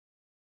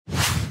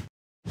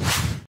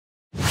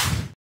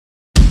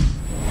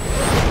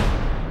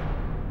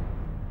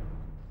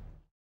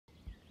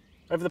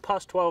Over the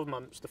past 12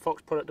 months, the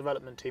Fox product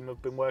development team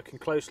have been working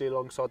closely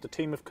alongside the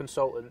team of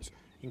consultants,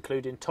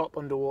 including top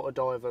underwater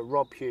diver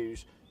Rob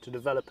Hughes, to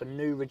develop a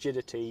new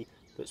rigidity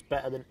that's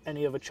better than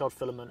any other chod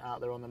filament out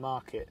there on the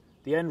market.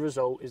 The end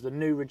result is the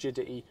new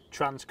Rigidity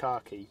Trans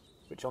Khaki,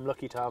 which I'm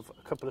lucky to have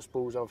a couple of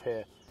spools of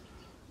here.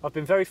 I've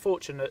been very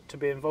fortunate to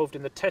be involved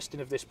in the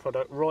testing of this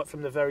product right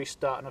from the very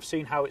start, and I've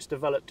seen how it's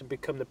developed to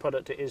become the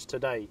product it is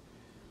today.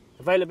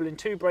 Available in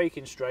 2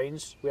 breaking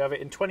strains, we have it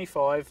in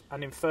 25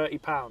 and in 30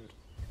 pound.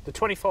 The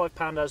 25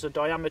 pound has a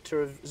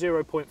diameter of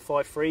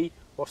 0.53,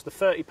 whilst the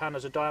 30 pound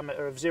has a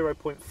diameter of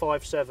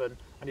 0.57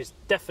 and is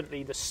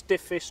definitely the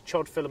stiffest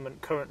chod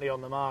filament currently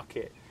on the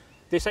market.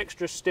 This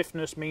extra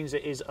stiffness means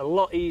it is a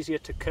lot easier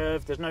to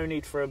curve. There's no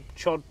need for a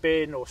chod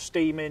bin or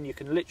steaming. You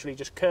can literally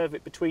just curve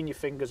it between your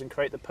fingers and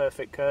create the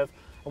perfect curve.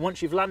 And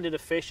once you've landed a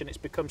fish and it's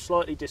become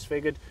slightly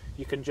disfigured,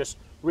 you can just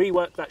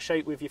rework that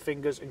shape with your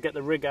fingers and get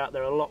the rig out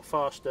there a lot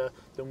faster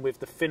than with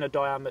the thinner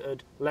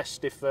diametered, less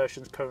stiff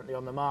versions currently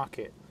on the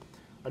market.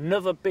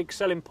 Another big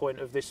selling point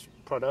of this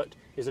product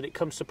is that it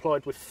comes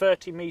supplied with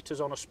 30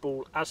 metres on a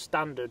spool as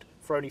standard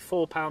for only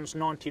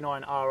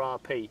 £4.99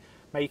 RRP,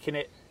 making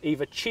it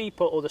either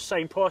cheaper or the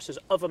same price as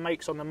other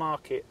makes on the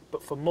market,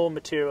 but for more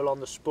material on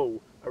the spool.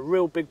 A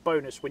real big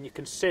bonus when you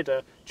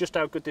consider just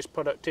how good this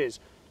product is.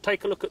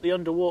 Take a look at the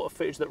underwater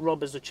footage that Rob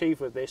has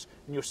achieved with this,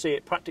 and you'll see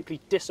it practically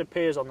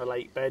disappears on the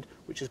lake bed,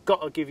 which has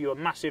got to give you a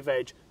massive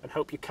edge and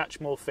help you catch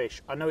more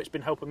fish. I know it's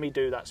been helping me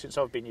do that since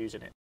I've been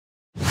using it.